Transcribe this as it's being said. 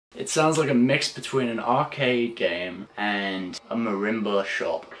It sounds like a mix between an arcade game and a marimba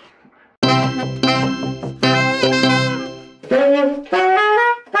shop.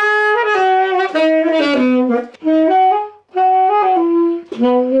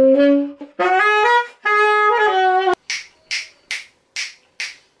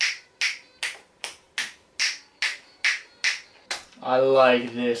 I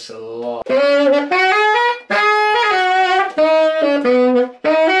like this a lot.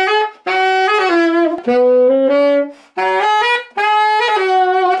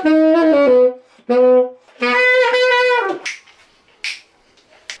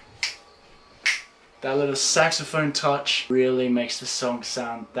 That little saxophone touch really makes the song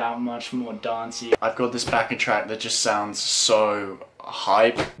sound that much more dancey. I've got this backing track that just sounds so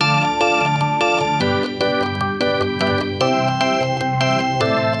hype.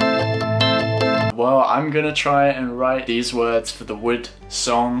 Well, I'm gonna try and write these words for the wood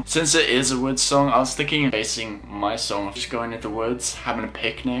song. Since it is a wood song, I was thinking of basing my song off just going into the woods, having a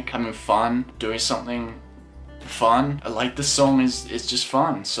picnic, having fun, doing something fun. Like the song is just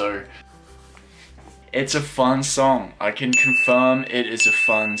fun, so it's a fun song. I can confirm it is a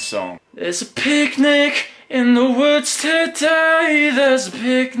fun song. There's a picnic in the woods today, there's a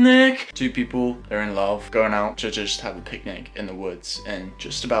picnic. Two people, they're in love, going out to just have a picnic in the woods and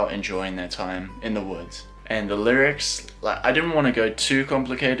just about enjoying their time in the woods. And the lyrics, like, I didn't want to go too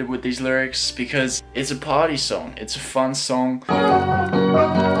complicated with these lyrics because it's a party song, it's a fun song.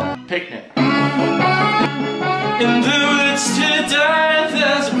 Picnic. In the woods today,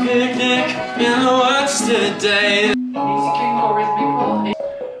 there's a picnic in the woods today. Musically more rhythmical.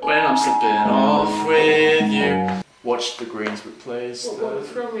 When I'm slipping off with you. Watch the greens replace the... What was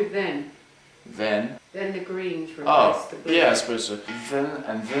wrong with then? Then? Then the greens replaced the blues. Yeah, I suppose so.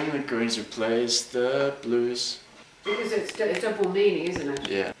 Then the greens replace the blues. Because it's a double meaning, isn't it?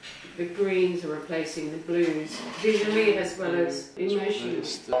 Yeah. The greens are replacing the blues, visually as well as emotionally.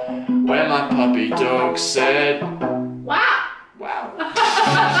 When my puppy dog said... Wow! Wow.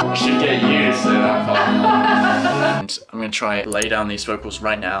 I should get you to say that part. And I'm gonna try lay down these vocals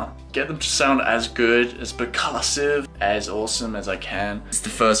right now. Get them to sound as good, as percussive, as awesome as I can. It's the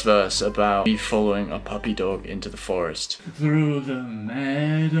first verse about me following a puppy dog into the forest. Through the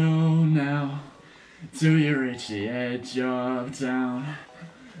meadow now, till you reach the edge of town.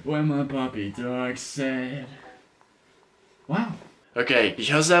 When my puppy dog said, wow. Okay,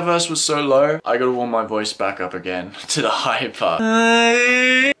 because that verse was so low, I gotta warm my voice back up again to the high part.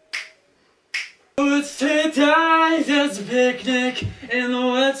 Woods today, there's a picnic. In the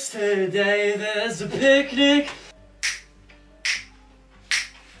woods today, there's a picnic.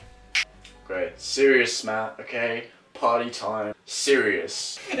 Great, serious, Matt, okay? Party time.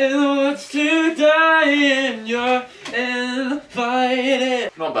 Serious. In the woods today, and you're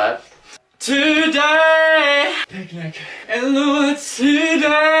invited. Not bad. Today, picnic. In the woods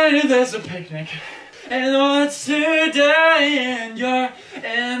today, there's a picnic. In the woods today, and you're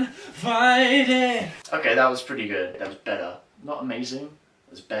invited. Okay, that was pretty good. That was better. Not amazing.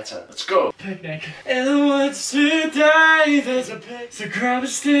 It was better. Let's go. Picnic. In the woods today, there's a picnic. So grab a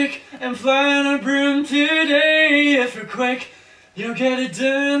stick and fly on a broom today. If you're quick, you'll get a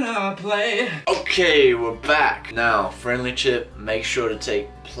dinner plate. Okay, we're back. Now, friendly chip, make sure to take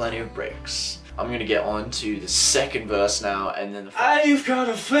plenty of breaks. I'm gonna get on to the second verse now, and then the I've got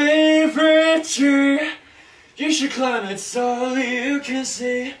a favorite tree. You should climb it so you can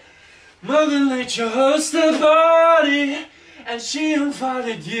see. Mother Nature hosts the party, and she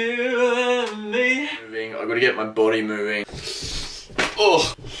invited you and me. Moving, I gotta get my body moving.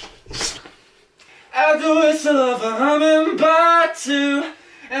 Oh! At the whistle of a hummingbird too,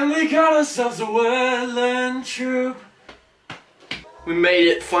 and we got ourselves a woodland troop. We made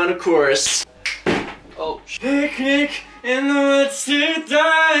it, final chorus. Oh. Picnic in the woods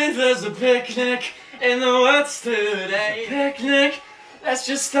today, there's a picnic in the woods today. Picnic, let's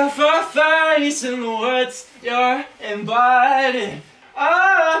just stuff our face in the woods, you're invited.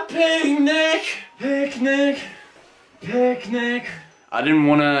 Ah, picnic, picnic, picnic. I didn't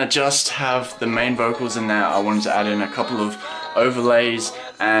want to just have the main vocals in there, I wanted to add in a couple of overlays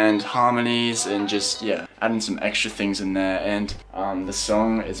and harmonies and just, yeah, adding some extra things in there, and the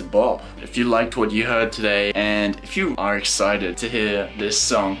song is a bop. If you liked what you heard today, and if you are excited to hear this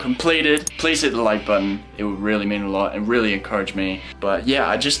song completed, please hit the like button. It would really mean a lot and really encourage me. But yeah,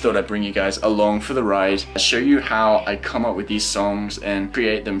 I just thought I'd bring you guys along for the ride, show you how I come up with these songs and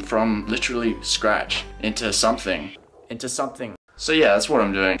create them from literally scratch into something. So yeah, that's what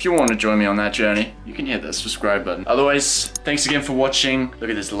I'm doing. If you want to join me on that journey, you can hit that subscribe button. Otherwise, thanks again for watching. Look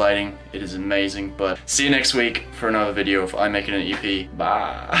at this lighting, it is amazing. But see you next week for another video of I making an EP.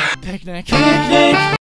 Bye. Picnic.